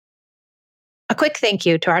quick thank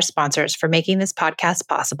you to our sponsors for making this podcast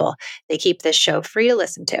possible. They keep this show free to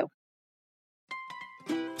listen to.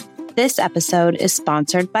 This episode is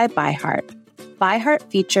sponsored by ByHeart. ByHeart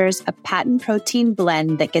features a patent protein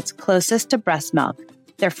blend that gets closest to breast milk.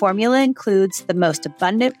 Their formula includes the most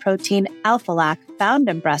abundant protein, alpha-lac, found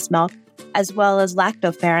in breast milk, as well as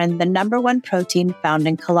lactoferrin, the number one protein found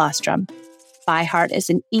in colostrum. ByHeart is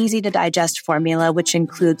an easy-to-digest formula which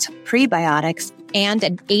includes prebiotics and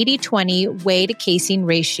an 80-20 whey to casein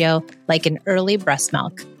ratio like in early breast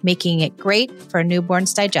milk, making it great for a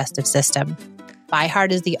newborn's digestive system.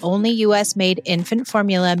 ByHeart is the only U.S.-made infant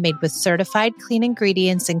formula made with certified clean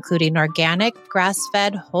ingredients, including organic,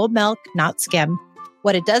 grass-fed, whole milk, not skim.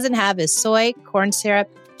 What it doesn't have is soy, corn syrup,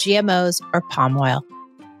 GMOs, or palm oil.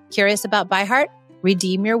 Curious about ByHeart?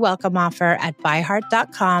 Redeem your welcome offer at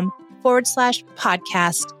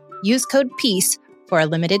byheart.com/podcast. Use code PEACE for a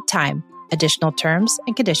limited time. Additional terms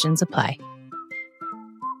and conditions apply.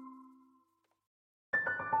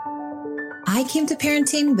 I came to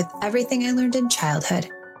parenting with everything I learned in childhood: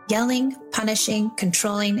 yelling, punishing,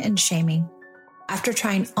 controlling, and shaming. After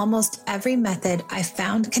trying almost every method, I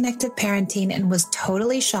found connected parenting and was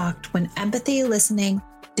totally shocked when empathy, listening,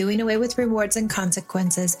 doing away with rewards and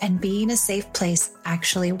consequences, and being a safe place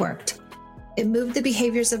actually worked. It moved the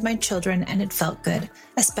behaviors of my children, and it felt good,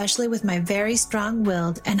 especially with my very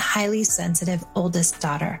strong-willed and highly sensitive oldest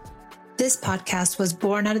daughter. This podcast was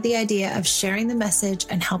born out of the idea of sharing the message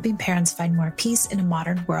and helping parents find more peace in a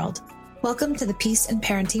modern world. Welcome to the Peace in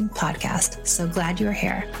Parenting podcast. So glad you're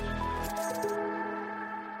here.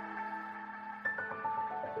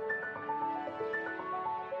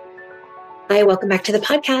 Hi, welcome back to the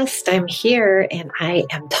podcast. I'm here and I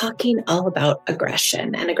am talking all about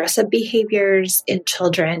aggression and aggressive behaviors in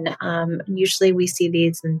children. Usually we see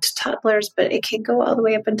these in toddlers, but it can go all the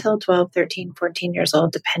way up until 12, 13, 14 years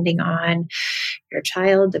old, depending on your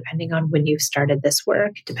child, depending on when you've started this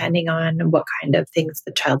work, depending on what kind of things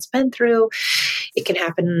the child's been through. It can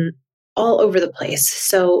happen all over the place.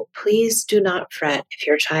 So please do not fret if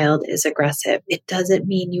your child is aggressive. It doesn't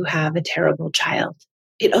mean you have a terrible child.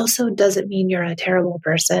 It also doesn't mean you're a terrible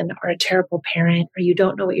person or a terrible parent, or you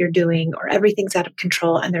don't know what you're doing, or everything's out of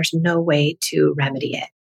control and there's no way to remedy it.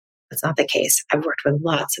 That's not the case. I've worked with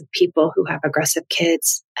lots of people who have aggressive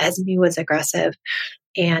kids. Esme was aggressive,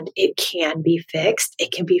 and it can be fixed.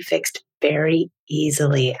 It can be fixed very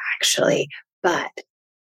easily, actually. But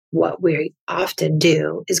what we often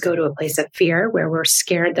do is go to a place of fear where we're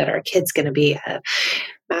scared that our kid's going to be a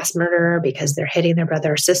mass murderer because they're hitting their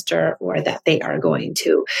brother or sister, or that they are going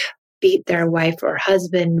to beat their wife or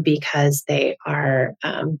husband because they are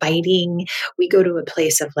biting. We go to a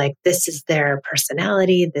place of like, this is their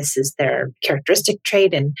personality, this is their characteristic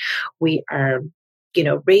trait, and we are,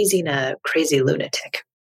 raising a crazy lunatic.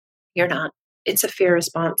 You're not. It's a fear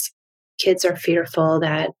response. Kids are fearful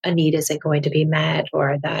that a need isn't going to be met,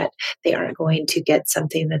 or that they aren't going to get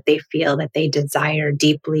something that they feel that they desire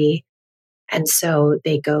deeply. And so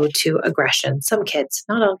they go to aggression. Some kids,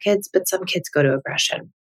 not all kids, but some kids go to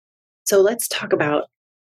aggression. So let's talk about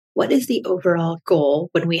what is the overall goal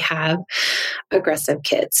when we have aggressive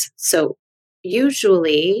kids. So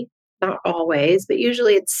usually, not always, but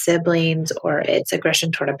usually it's siblings, or it's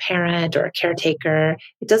aggression toward a parent or a caretaker.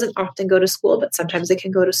 It doesn't often go to school, but sometimes it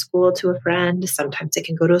can go to school to a friend. Sometimes it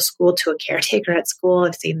can go to school to a caretaker at school.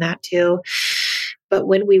 I've seen that too. But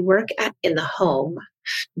when we work in the home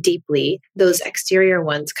deeply, those exterior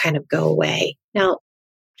ones kind of go away. Now,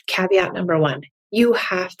 caveat number one, you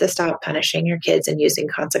have to stop punishing your kids and using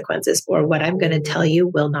consequences, or what I'm going to tell you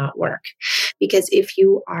will not work. Because if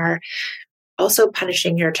you are also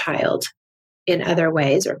punishing your child in other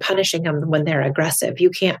ways, or punishing them when they're aggressive, you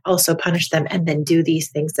can't also punish them and then do these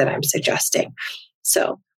things that I'm suggesting.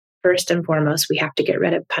 So first and foremost, we have to get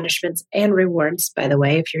rid of punishments and rewards. By the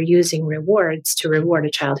way, if you're using rewards to reward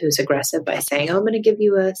a child who's aggressive by saying, I'm going to give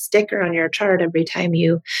you a sticker on your chart every time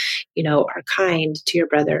you are kind to your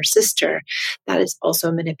brother or sister, that is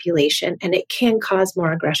also manipulation, and it can cause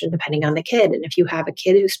more aggression depending on the kid. And if you have a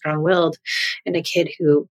kid who's strong-willed and a kid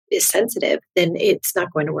who is sensitive, then it's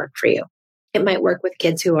not going to work for you. It might work with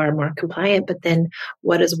kids who are more compliant, but then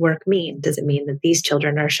what does work mean? Does it mean that these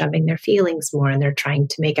children are shoving their feelings more and they're trying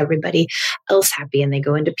to make everybody else happy and they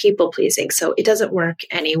go into people pleasing? So it doesn't work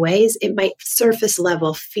anyways. It might surface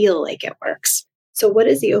level feel like it works. So what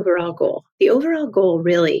is the overall goal? The overall goal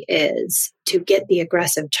really is to get the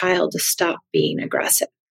aggressive child to stop being aggressive.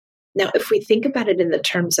 Now, if we think about it in the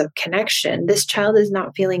terms of connection, this child is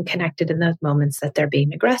not feeling connected in those moments that they're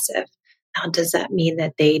being aggressive. Now, does that mean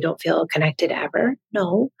that they don't feel connected ever?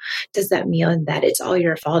 No. Does that mean that it's all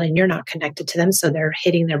your fault and you're not connected to them, so they're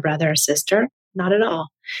hitting their brother or sister? not at all.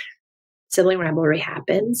 Sibling rivalry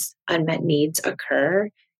happens, unmet needs occur,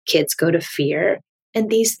 kids go to fear, and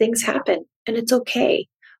these things happen, and it's okay.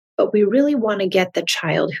 But we really want to get the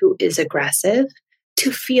child who is aggressive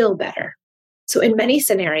to feel better. So in many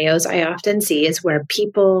scenarios, I often see is where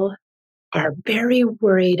people are very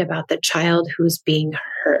worried about the child who's being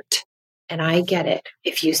hurt. And I get it.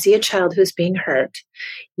 If you see a child who's being hurt,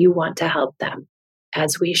 you want to help them,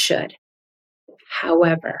 as we should.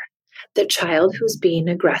 However, the child who's being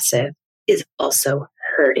aggressive is also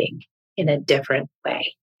hurting in a different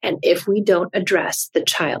way. And if we don't address the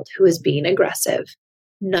child who is being aggressive,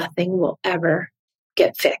 nothing will ever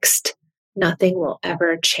get fixed. Nothing will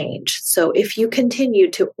ever change. So if you continue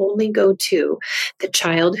to only go to the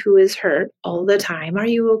child who is hurt all the time, are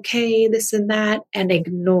you okay, this and that, and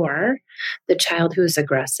ignore the child who is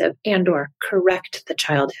aggressive and or correct the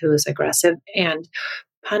child who is aggressive and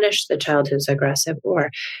punish the child who's aggressive or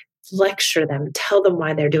lecture them, tell them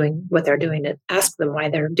why they're doing what they're doing, and ask them why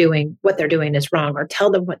they're doing what they're doing is wrong, or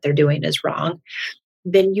tell them what they're doing is wrong,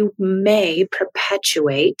 then you may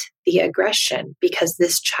perpetuate the aggression because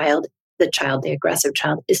this child, the aggressive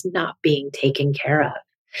child, is not being taken care of.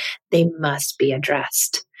 They must be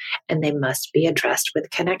addressed, and they must be addressed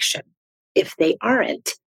with connection. If they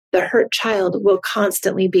aren't, the hurt child will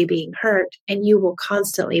constantly be being hurt, and you will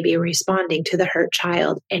constantly be responding to the hurt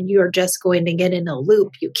child, and you're just going to get in a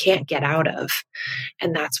loop you can't get out of.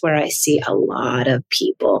 And that's where I see a lot of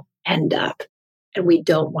people end up, and we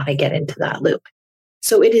don't want to get into that loop.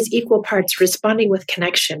 So it is equal parts responding with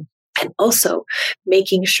connection and also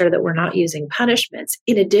making sure that we're not using punishments,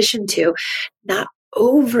 in addition to not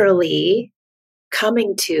overly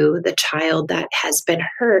coming to the child that has been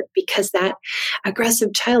hurt, because that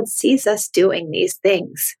aggressive child sees us doing these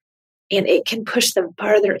things and it can push them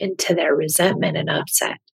farther into their resentment and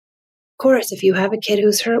upset. Of course, if you have a kid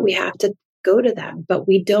who's hurt, we have to go to them, but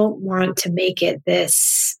we don't want to make it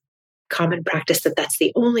this common practice that that's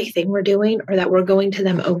the only thing we're doing, or that we're going to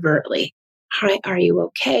them overtly. Hi, are you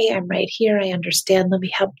okay? I'm right here. I understand. Let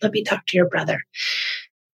me help. Let me talk to your brother.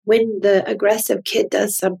 When the aggressive kid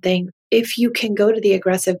does something, if you can go to the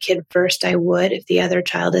aggressive kid first, I would, if the other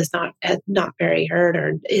child is not very hurt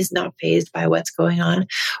or is not fazed by what's going on,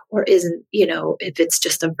 or isn't, if it's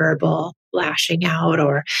just a verbal lashing out,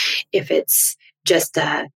 or if it's just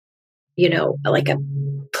like a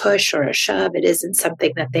push or a shove, it isn't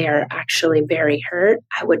something that they are actually very hurt,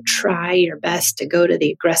 I would try your best to go to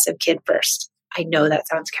the aggressive kid first. I know that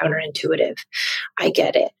sounds counterintuitive. I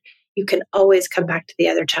get it. You can always come back to the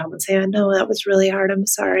other child and say, oh, no, that was really hard. I'm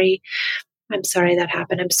sorry. I'm sorry that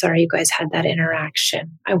happened. I'm sorry you guys had that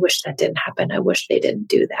interaction. I wish that didn't happen. I wish they didn't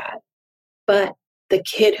do that. But the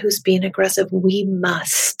kid who's being aggressive, we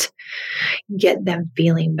must get them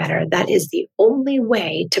feeling better. That is the only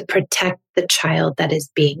way to protect the child that is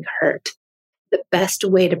being hurt. The best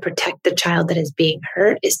way to protect the child that is being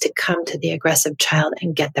hurt is to come to the aggressive child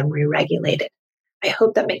and get them re-regulated. I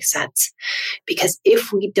hope that makes sense, because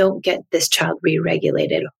if we don't get this child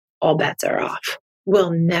re-regulated, all bets are off.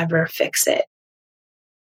 We'll never fix it.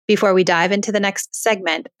 Before we dive into the next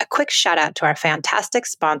segment, a quick shout out to our fantastic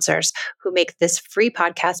sponsors who make this free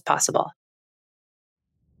podcast possible.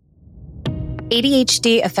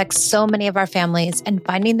 ADHD affects so many of our families, and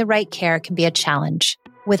finding the right care can be a challenge.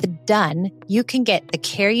 With Done, you can get the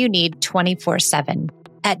care you need 24/7.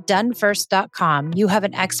 At donefirst.com, you have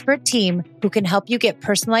an expert team who can help you get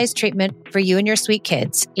personalized treatment for you and your sweet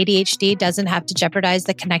kids. ADHD doesn't have to jeopardize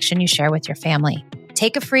the connection you share with your family.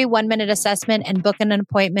 Take a free 1-minute assessment and book an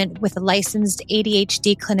appointment with a licensed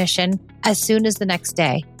ADHD clinician as soon as the next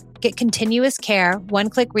day. Get continuous care,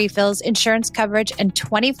 one-click refills, insurance coverage, and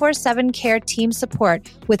 24/7 care team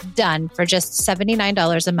support with Done for just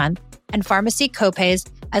 $79 a month, and pharmacy copays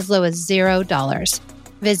as low as $0.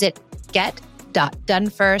 Visit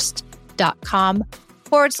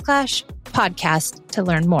get.donefirst.com/podcast to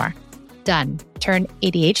learn more. Done. Turn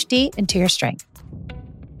ADHD into your strength.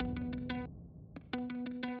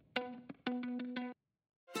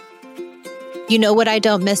 You know what I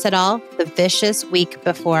don't miss at all? The vicious week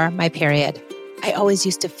before my period. I always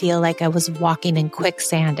used to feel like I was walking in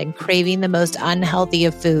quicksand and craving the most unhealthy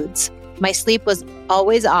of foods. My sleep was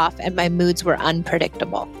always off and my moods were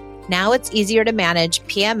unpredictable. Now it's easier to manage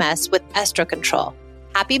PMS with Estro Control.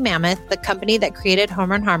 Happy Mammoth, the company that created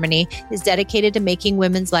Hormone Harmony, is dedicated to making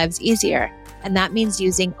women's lives easier. And that means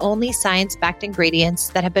using only science-backed ingredients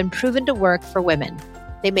that have been proven to work for women.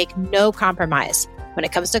 They make no compromise when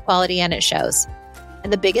it comes to quality, and it shows.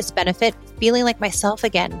 And the biggest benefit, feeling like myself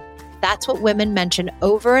again. That's what women mention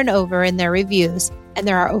over and over in their reviews, and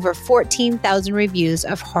there are over 14,000 reviews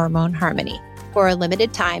of Hormone Harmony. For a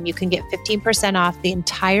limited time, you can get 15% off the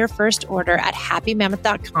entire first order at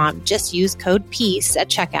happymammoth.com. Just use code PEACE at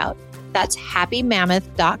checkout. That's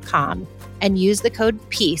happymammoth.com and use the code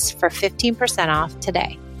PEACE for 15% off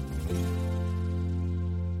today.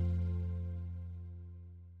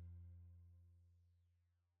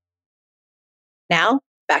 Now,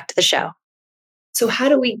 back to the show. So how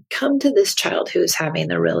do we come to this child who's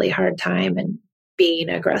having a really hard time and being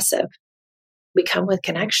aggressive? We come with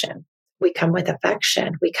connection. We come with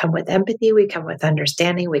affection. We come with empathy. We come with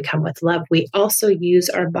understanding. We come with love. We also use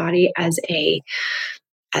our body as a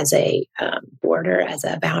border, as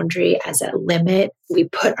a boundary, as a limit. We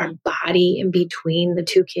put our body in between the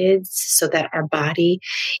two kids so that our body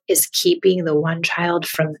is keeping the one child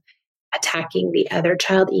from attacking the other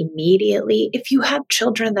child immediately. If you have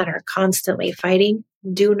children that are constantly fighting,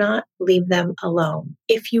 do not leave them alone.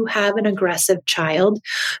 If you have an aggressive child,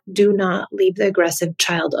 do not leave the aggressive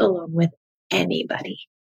child alone with anybody.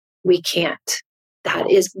 We can't.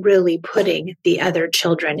 That is really putting the other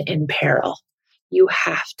children in peril. You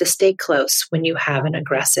have to stay close when you have an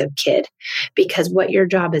aggressive kid, because what your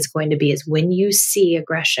job is going to be is when you see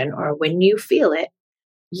aggression or when you feel it,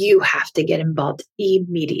 you have to get involved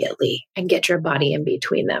immediately and get your body in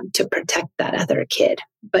between them to protect that other kid.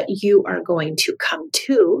 But you are going to come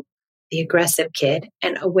to the aggressive kid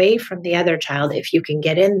and away from the other child if you can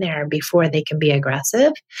get in there before they can be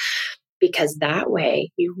aggressive, because that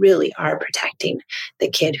way you really are protecting the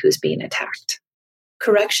kid who's being attacked.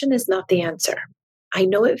 Correction is not the answer. I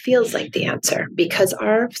know it feels like the answer because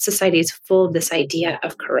our society is full of this idea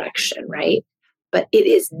of correction, right? But it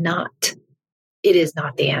is not. It is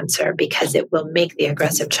not the answer, because it will make the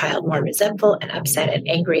aggressive child more resentful and upset and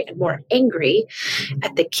angry, and more angry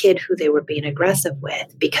at the kid who they were being aggressive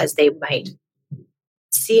with, because they might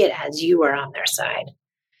see it as you are on their side.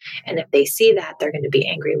 And if they see that, they're going to be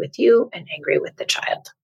angry with you and angry with the child.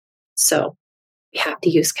 So we have to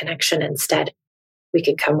use connection instead. We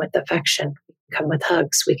can come with affection. We can come with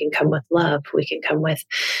hugs. We can come with love. We can come with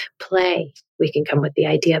play. We can come with the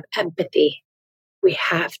idea of empathy. We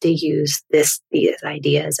have to use these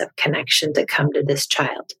ideas of connection to come to this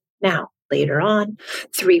child. Now, later on,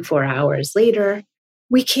 3-4 hours later,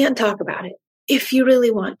 we can talk about it if you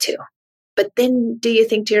really want to. But then do you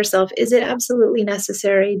think to yourself, is it absolutely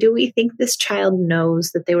necessary? Do we think this child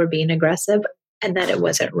knows that they were being aggressive and that it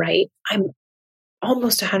wasn't right? I'm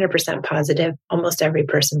almost 100% positive. Almost every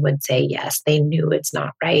person would say yes. They knew it's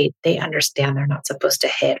not right. They understand they're not supposed to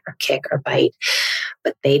hit or kick or bite,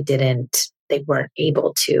 but they weren't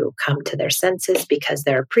able to come to their senses because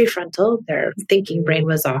their prefrontal, their thinking brain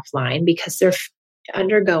was offline, because they're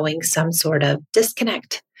undergoing some sort of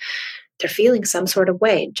disconnect. They're feeling some sort of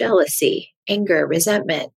way, jealousy, anger,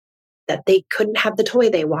 resentment, that they couldn't have the toy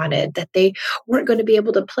they wanted, that they weren't going to be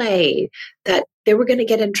able to play, that they were going to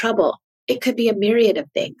get in trouble. It could be a myriad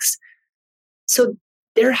of things. So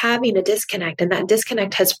they're having a disconnect, and that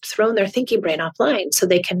disconnect has thrown their thinking brain offline, so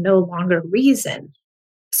they can no longer reason.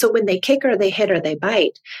 So when they kick or they hit or they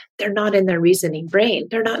bite, they're not in their reasoning brain.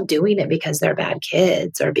 They're not doing it because they're bad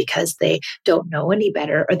kids or because they don't know any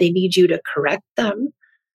better or they need you to correct them.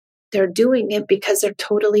 They're doing it because they're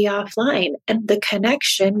totally offline. And the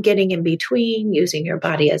connection, getting in between, using your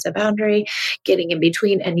body as a boundary, getting in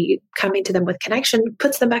between and you coming to them with connection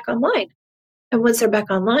puts them back online. And once they're back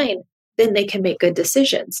online, then they can make good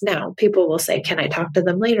decisions. Now, people will say, can I talk to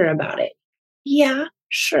them later about it? Yeah,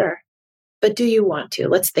 sure. But do you want to?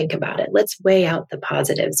 Let's think about it. Let's weigh out the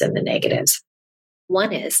positives and the negatives.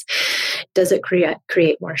 One is, does it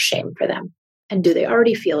create more shame for them? And do they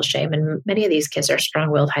already feel shame? And many of these kids are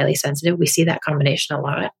strong-willed, highly sensitive. We see that combination a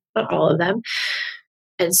lot, not all of them.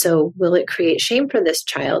 And so will it create shame for this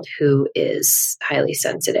child who is highly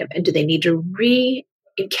sensitive? And do they need to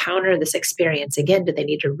re-encounter this experience again? Do they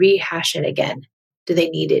need to rehash it again? Do they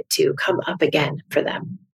need it to come up again for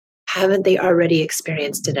them? Haven't they already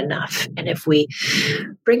experienced it enough? And if we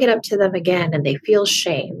bring it up to them again and they feel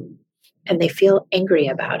shame and they feel angry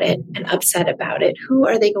about it and upset about it, who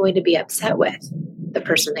are they going to be upset with? The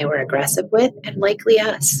person they were aggressive with, and likely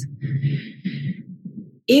us.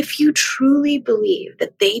 If you truly believe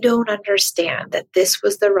that they don't understand that this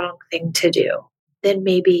was the wrong thing to do, then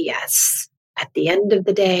maybe yes. At the end of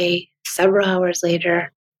the day, several hours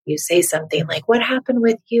later, you say something like, what happened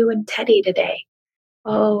with you and Teddy today?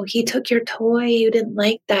 Oh, he took your toy. You didn't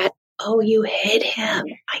like that. Oh, you hit him.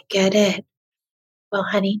 I get it. Well,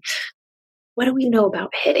 honey, what do we know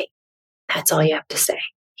about hitting? That's all you have to say.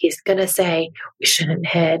 He's going to say, we shouldn't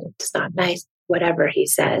hit. It's not nice. Whatever he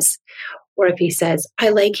says. Or if he says, I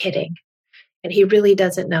like hitting, and he really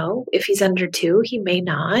doesn't know. If he's under 2, he may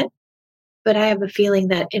not. But I have a feeling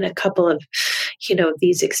that in a couple of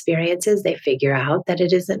these experiences, they figure out that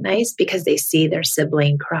it isn't nice because they see their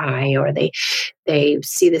sibling cry, or they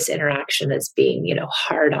see this interaction as being,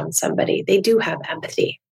 hard on somebody. They do have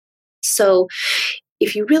empathy. So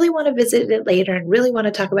if you really want to visit it later and really want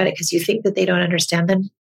to talk about it because you think that they don't understand, then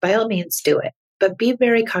by all means do it. But be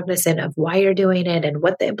very cognizant of why you're doing it and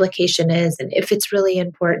what the implication is, and if it's really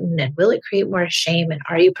important, and will it create more shame, and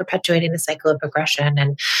are you perpetuating the cycle of aggression,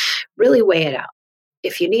 and really weigh it out.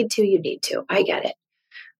 If you need to, you need to. I get it.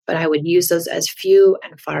 But I would use those as few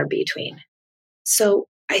and far between. So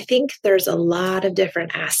I think there's a lot of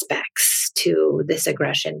different aspects to this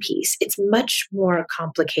aggression piece. It's much more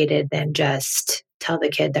complicated than just tell the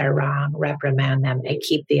kid they're wrong, reprimand them, and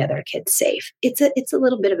keep the other kids safe. It's a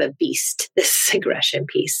little bit of a beast, this aggression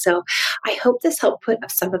piece. So I hope this helped put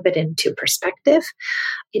some of it into perspective.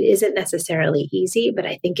 It isn't necessarily easy, but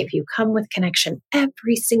I think if you come with connection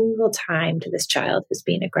every single time to this child who's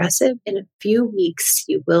being aggressive, in a few weeks,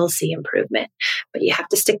 you will see improvement. But you have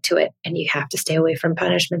to stick to it, and you have to stay away from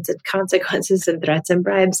punishments and consequences and threats and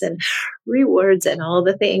bribes and rewards and all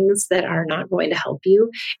the things that are not going to help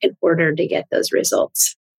you in order to get those results.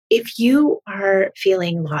 If you are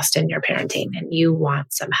feeling lost in your parenting and you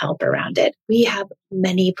want some help around it, we have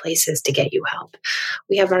many places to get you help.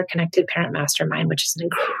 We have our Connected Parent Mastermind, which is an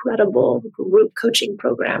incredible group coaching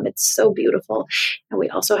program. It's so beautiful. And we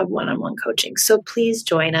also have one-on-one coaching. So please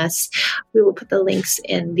join us. We will put the links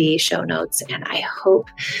in the show notes. And I hope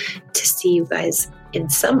to see you guys in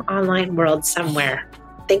some online world somewhere.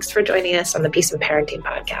 Thanks for joining us on the Peace of Parenting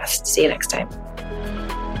podcast. See you next time.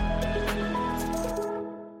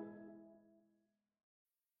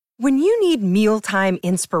 When you need mealtime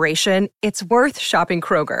inspiration, it's worth shopping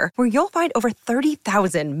Kroger, where you'll find over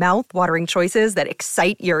 30,000 mouth-watering choices that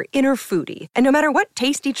excite your inner foodie. And no matter what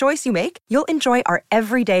tasty choice you make, you'll enjoy our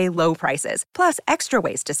everyday low prices, plus extra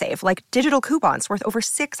ways to save, like digital coupons worth over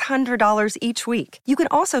 $600 each week. You can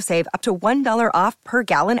also save up to $1 off per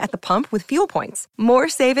gallon at the pump with fuel points. More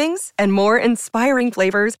savings and more inspiring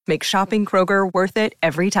flavors make shopping Kroger worth it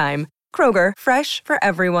every time. Kroger, fresh for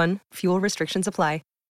everyone. Fuel restrictions apply.